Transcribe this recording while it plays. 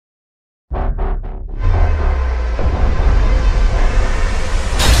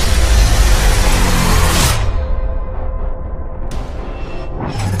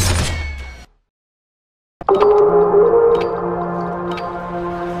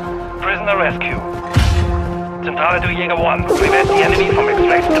Prisoner rescue. Zentrale to Jäger 1. Prevent the enemy from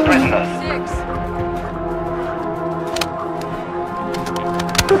extracting the prisoners.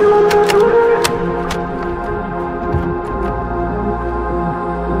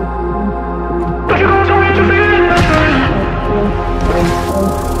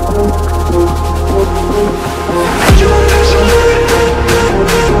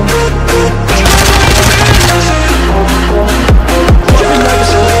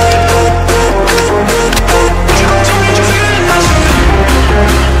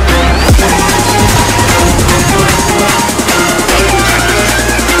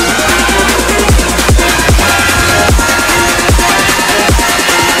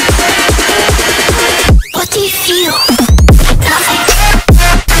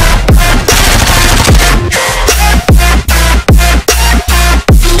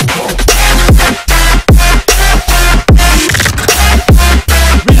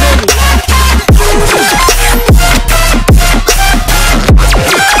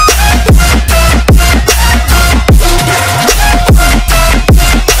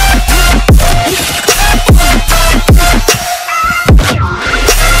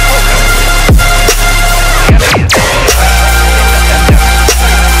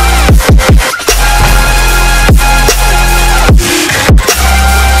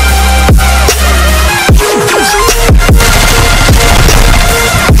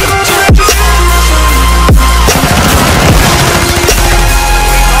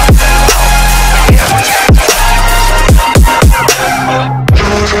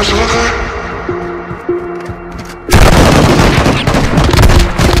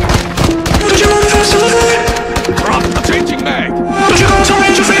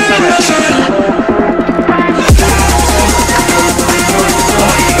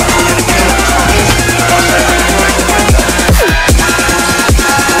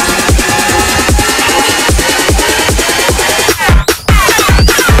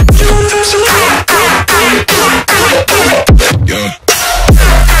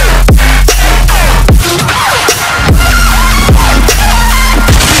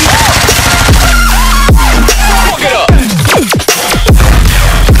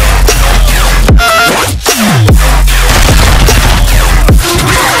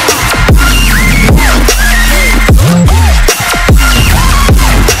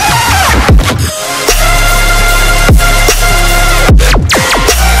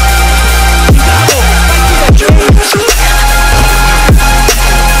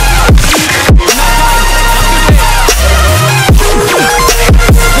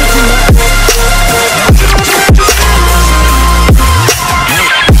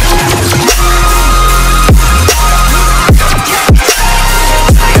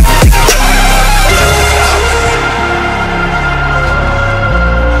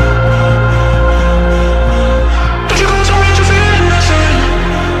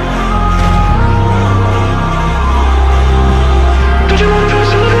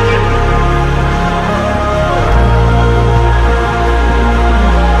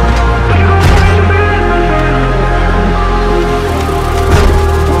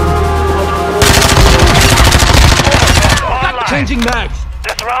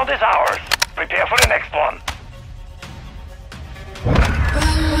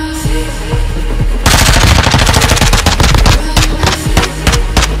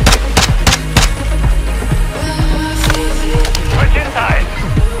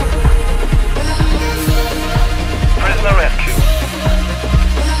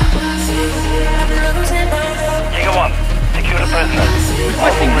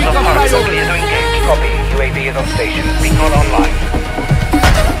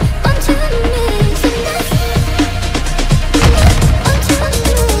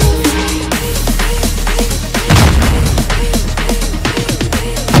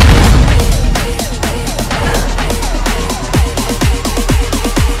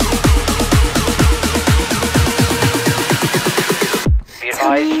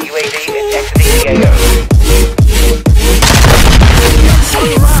 5 UAV is exiting the AO.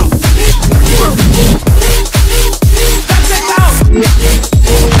 That's it now!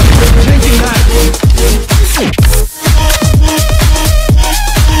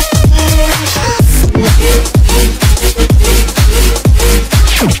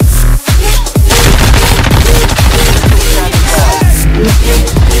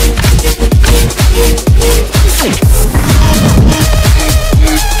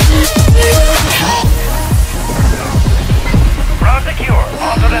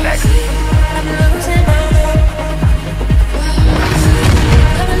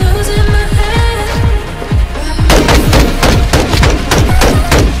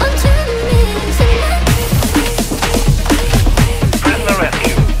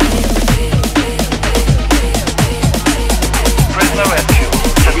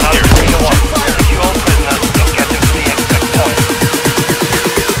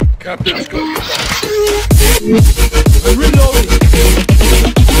 Captain. I'm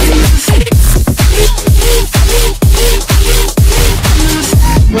reloading.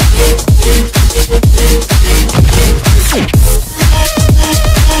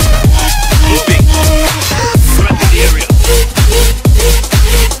 Moving. Threat in the area.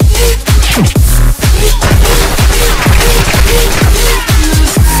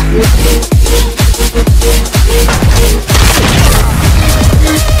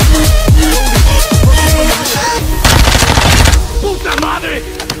 Puta madre!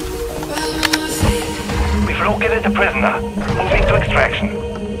 We've located the prisoner. Moving to extraction.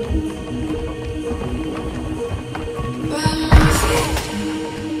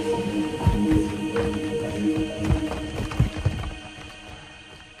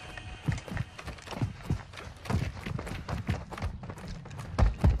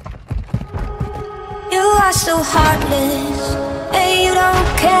 You are so heartless, and you don't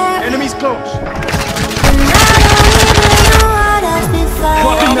care. Enemies close. And I don't even know what I've been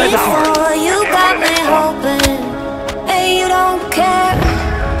fighting for. You got me hoping, and you don't care.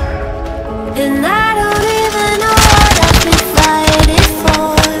 And I don't even know what I've been fighting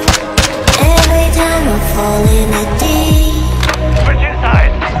for. Every time I fall in the deep, Switch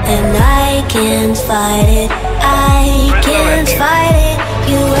inside. and I can't fight it, I can't fight it.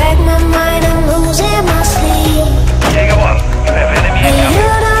 You wreck my mind, I'm losing my sleep. Jaeger 1, you have enemy And you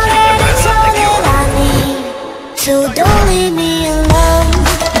incoming. know that it's all that I need, so don't leave me alone.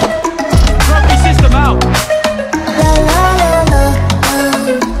 Trophy system out. La la la la,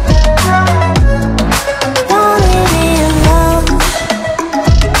 don't leave me alone.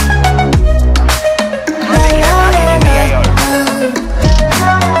 La la la la,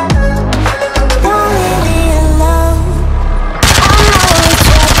 don't leave me alone. I know it's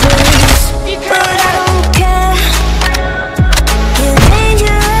reckless, but I don't care. You're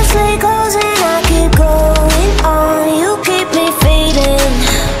dangerously close and I keep going on. You keep me fading,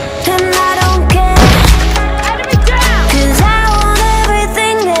 and I don't care. Cause I want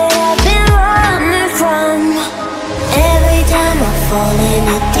everything that I've been running from. Every time I fall in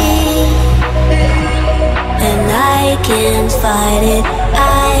the deep, and I can't fight it,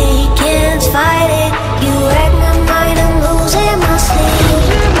 I can't fight it. You wreck my mind, I'm losing my sleep.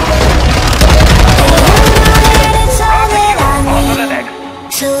 And you know that it's all that I On to the need, next.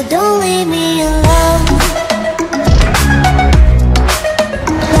 so don't leave me alone.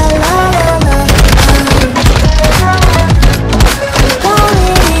 La la la la, don't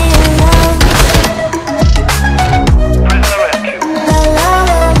leave me alone. Prisoner rescue. La la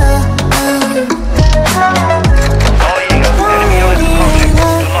la la, All Jaegers, enemy units approaching. Do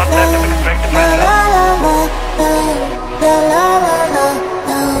not let them extract the la prisoner. la la la, la la la la.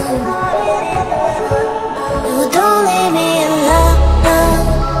 You don't leave me alone.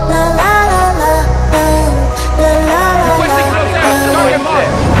 La la la la, la la la Requesting close out. la. Target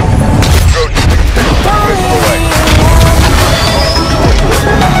marked. Don't leave me alone.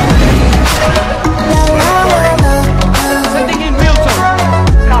 La la la la, Sending in real time.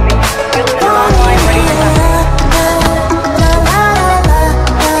 Copy. Filter don't online, leave ready me for left. alone. La la la la,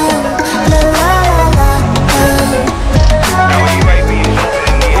 la la la la. Our UAV is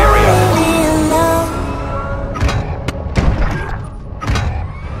orbiting the area. Don't leave me alone.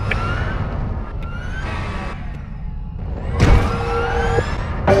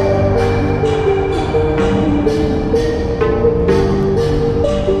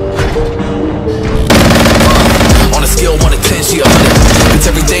 On a scale 1 to 10, she 100. It's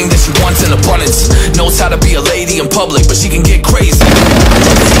everything that she wants in abundance. Knows how to be a lady in public, but she can get crazy.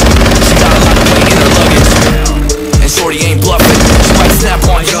 She got a lot of weight in her luggage, and shorty ain't bluffing. She might snap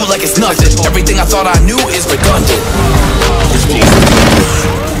on you like it's nothing. Everything I thought I knew is redundant.